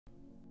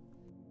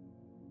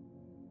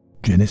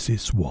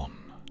Genesis 1.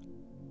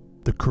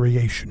 The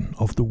creation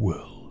of the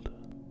world.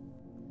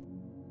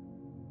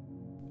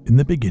 In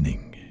the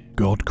beginning,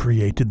 God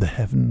created the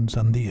heavens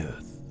and the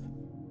earth.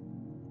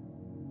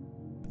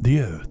 The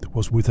earth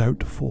was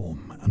without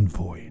form and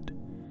void,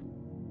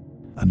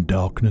 and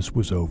darkness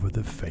was over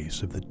the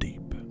face of the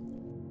deep.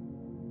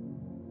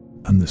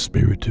 And the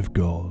Spirit of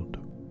God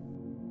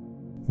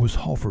was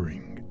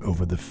hovering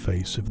over the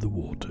face of the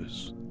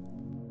waters.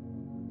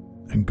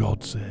 And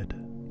God said,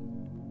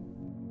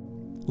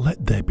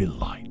 "Let there be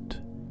light."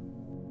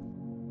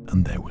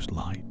 And there was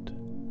light.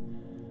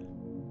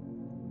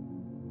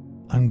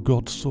 And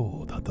God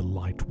saw that the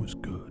light was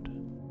good.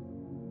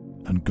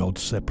 And God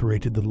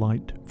separated the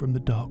light from the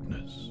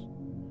darkness.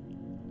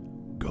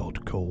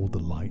 God called the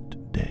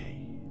light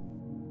day,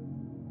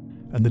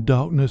 and the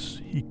darkness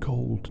he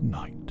called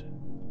night.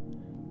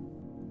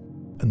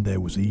 And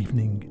there was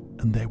evening,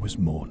 and there was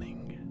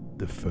morning,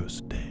 the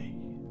first day.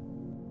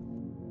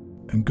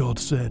 And God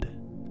said,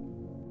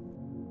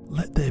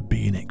 "Let there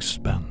be an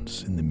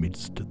expanse in the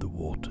midst of the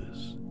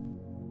waters,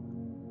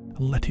 and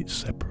let it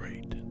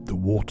separate the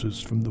waters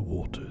from the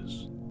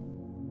waters."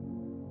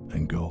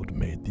 And God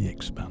made the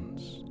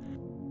expanse,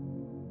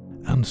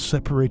 and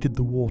separated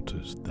the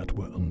waters that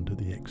were under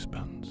the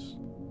expanse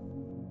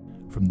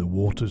from the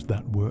waters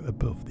that were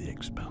above the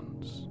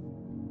expanse.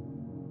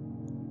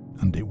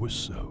 And it was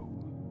so.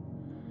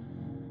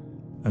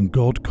 And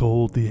God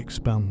called the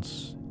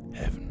expanse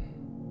heaven.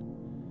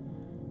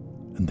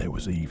 And there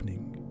was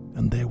evening,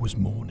 and there was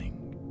morning,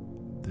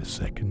 the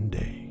second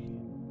day.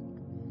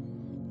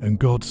 And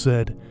God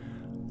said,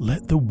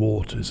 "Let the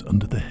waters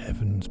under the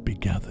heavens be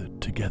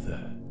gathered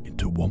together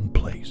into one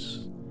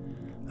place,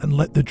 and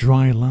let the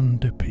dry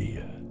land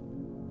appear."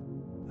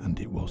 And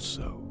it was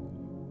so.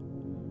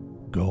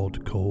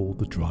 God called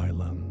the dry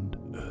land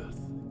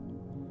earth,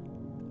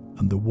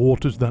 and the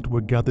waters that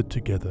were gathered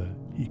together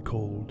he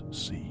called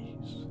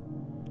seas.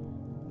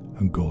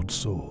 And God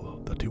saw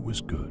that it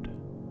was good.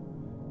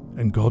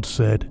 And God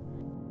said,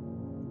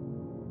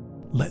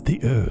 "Let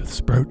the earth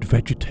sprout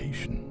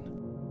vegetation,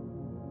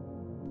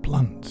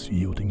 plants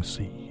yielding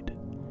seed,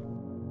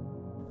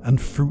 and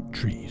fruit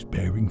trees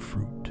bearing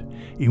fruit,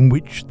 in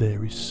which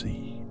there is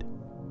seed,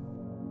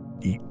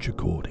 each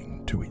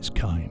according to its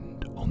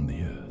kind on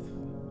the earth."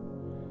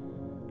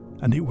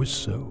 And it was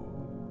so.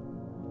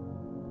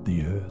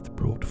 The earth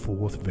brought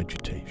forth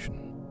vegetation,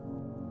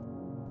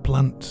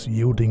 plants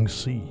yielding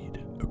seed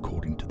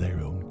according to their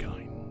own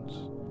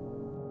kinds,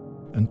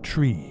 and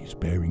trees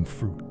bearing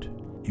fruit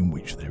in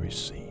which there is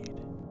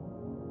seed,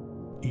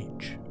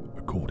 each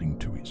according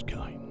to its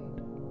kind.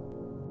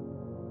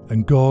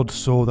 And God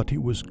saw that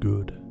it was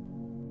good.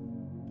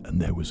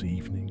 And there was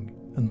evening,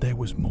 and there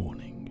was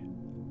morning,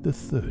 the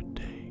third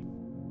day.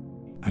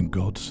 And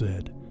God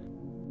said,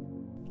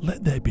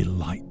 "Let there be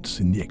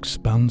lights in the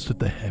expanse of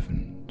the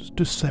heavens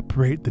to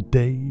separate the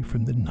day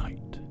from the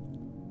night,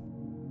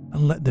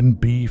 and let them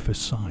be for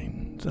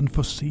signs and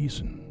for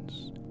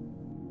seasons,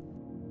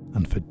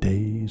 and for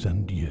days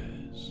and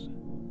years.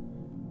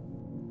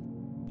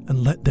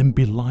 And let them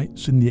be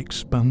lights in the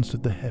expanse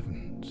of the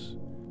heavens,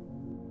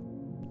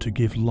 to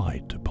give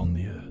light upon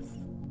the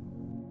earth."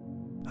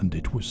 And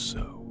it was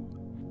so.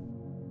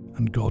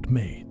 And God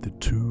made the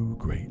two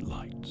great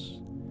lights,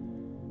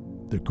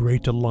 the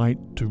greater light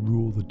to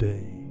rule the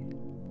day,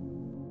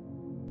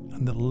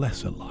 and the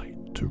lesser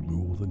light to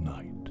rule the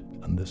night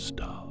and the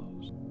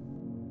stars.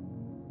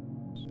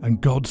 And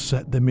God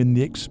set them in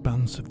the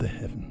expanse of the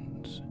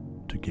heavens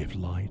to give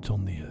light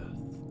on the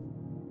earth.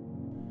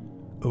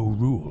 O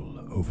rule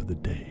over the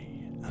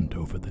day and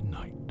over the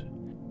night,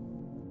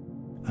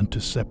 and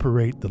to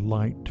separate the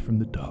light from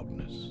the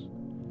darkness.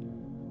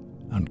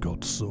 And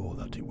God saw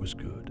that it was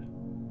good.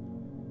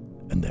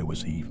 And there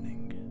was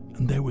evening,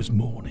 and there was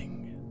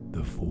morning,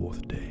 the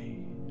fourth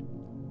day.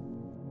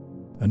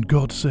 And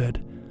God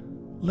said,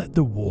 "Let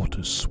the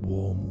waters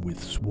swarm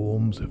with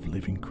swarms of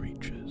living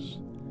creatures,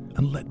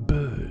 and let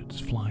birds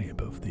fly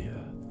above the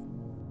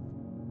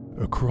earth,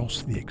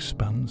 across the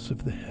expanse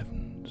of the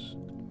heavens."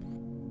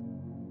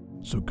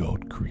 So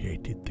God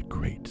created the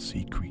great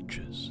sea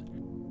creatures,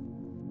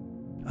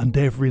 and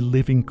every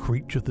living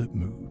creature that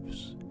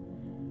moves,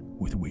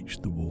 with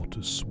which the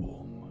waters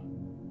swarm,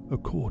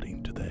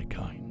 according to their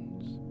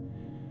kinds,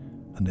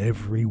 and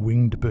every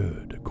winged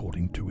bird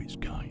according to its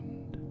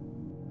kind.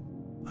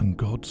 And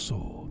God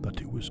saw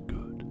that it was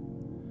good.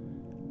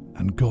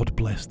 And God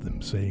blessed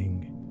them,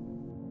 saying,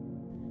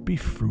 "Be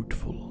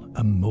fruitful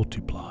and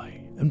multiply,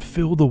 and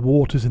fill the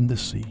waters in the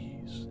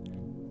seas,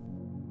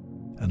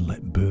 and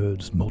let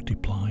birds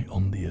multiply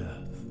on the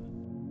earth."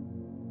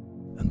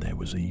 And there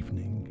was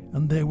evening,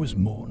 and there was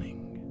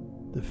morning,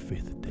 the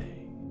fifth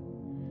day.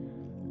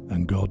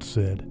 And God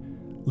said,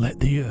 "Let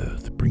the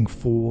earth bring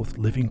forth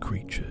living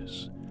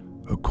creatures,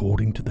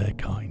 according to their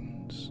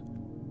kinds,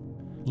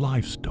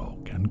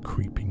 livestock and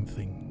creeping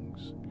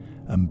things,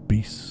 and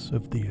beasts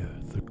of the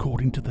earth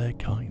according to their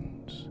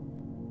kinds."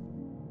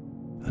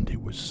 And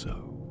it was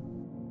so.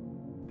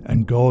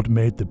 And God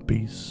made the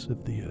beasts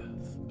of the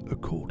earth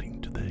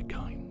according to their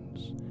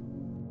kinds,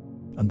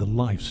 and the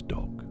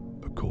livestock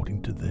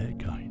according to their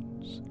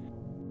kinds,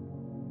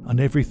 and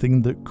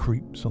everything that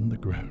creeps on the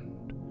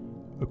ground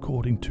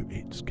according to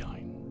its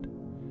kind.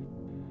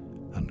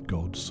 And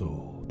God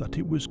saw that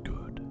it was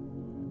good.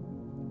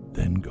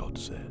 Then God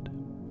said,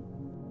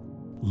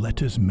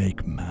 "Let us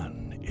make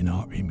man in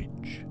our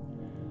image,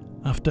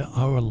 after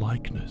our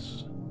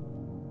likeness,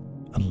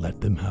 and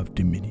let them have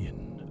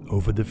dominion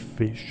over the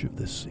fish of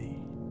the sea,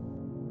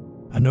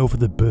 and over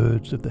the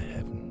birds of the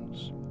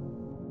heavens,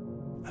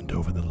 and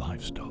over the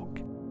livestock,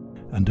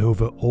 and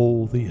over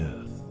all the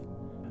earth,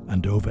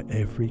 and over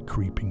every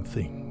creeping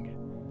thing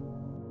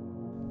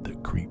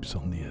that creeps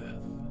on the earth."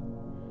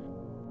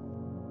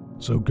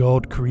 So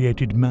God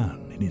created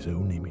man in his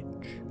own image.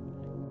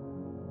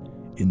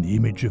 In the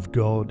image of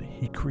God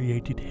he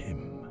created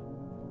him.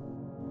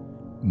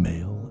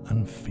 Male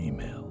and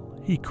female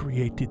he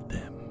created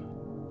them.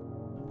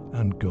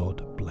 And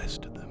God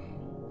blessed them.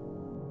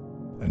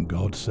 And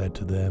God said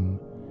to them,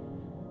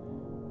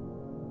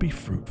 "Be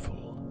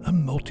fruitful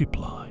and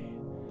multiply,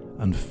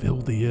 and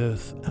fill the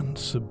earth and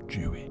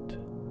subdue it,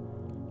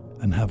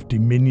 and have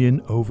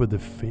dominion over the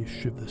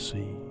fish of the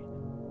sea,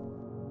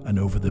 and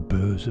over the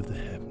birds of the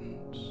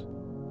heavens,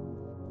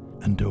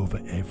 and over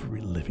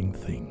every living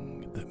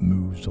thing that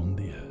moves on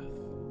the earth."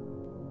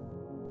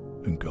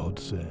 And God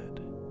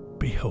said,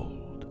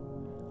 "Behold,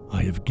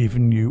 I have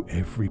given you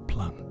every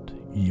plant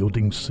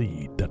yielding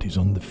seed that is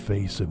on the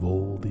face of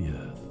all the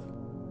earth,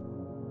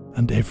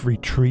 and every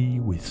tree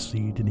with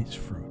seed in its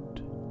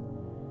fruit.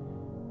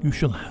 You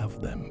shall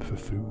have them for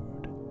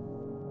food.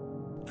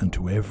 And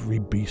to every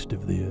beast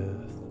of the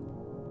earth,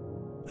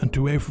 and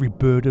to every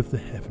bird of the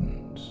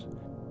heavens,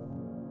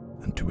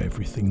 and to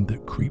everything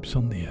that creeps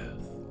on the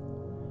earth,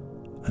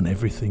 and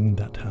everything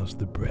that has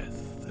the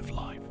breath of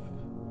life,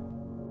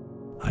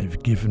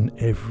 I've given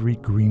every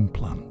green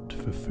plant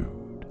for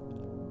food."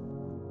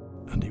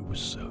 And it was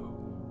so.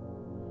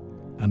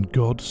 And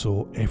God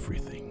saw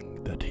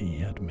everything that he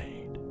had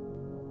made,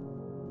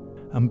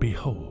 and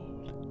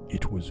behold,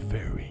 it was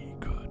very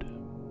good.